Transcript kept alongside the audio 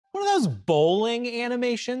those bowling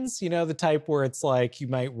animations? You know, the type where it's like you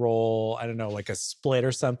might roll, I don't know, like a split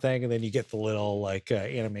or something, and then you get the little like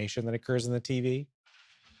animation that occurs in the TV?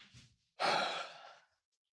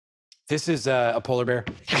 This is a polar bear.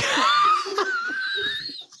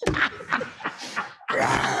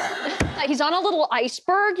 He's on a little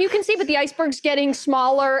iceberg, you can see, but the iceberg's getting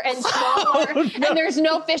smaller and smaller, and there's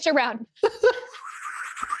no fish around.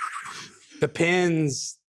 The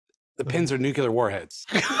pins are nuclear warheads.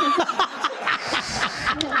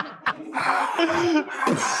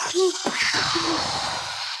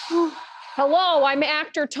 Hello, I'm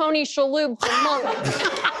actor Tony Shalhoub from Monk.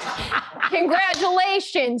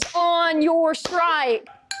 Congratulations on your strike.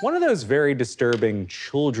 One of those very disturbing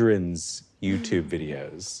children's YouTube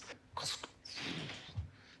videos.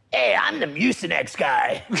 Hey, I'm the Mucinex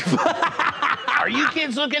guy. Are you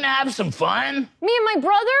kids looking to have some fun? Me and my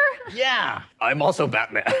brother? Yeah. I'm also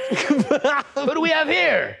Batman. Who do we have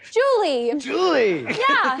here? Julie. Julie.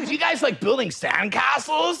 Yeah. Do you guys like building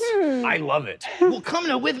sandcastles? I love it. Well,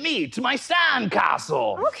 come with me to my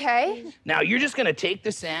sandcastle. Okay. Now, you're just gonna take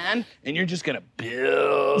the sand and you're just gonna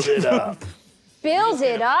build it up. Build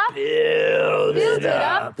it up? Build it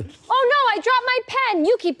up. Oh no, I dropped my pen.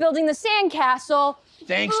 You keep building the sandcastle.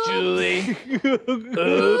 Thanks, Julie.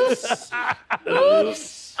 Oops.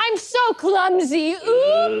 Oops. I'm so clumsy.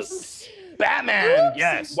 Oops. Batman. Oops.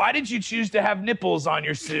 Yes. Why did you choose to have nipples on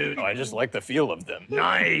your suit? Oh, I just like the feel of them.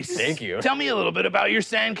 Nice. Thank you. Tell me a little bit about your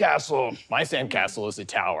sandcastle. My sandcastle is a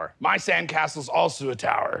tower. My sandcastle's also a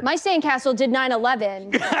tower. My sandcastle did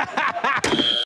 9/11.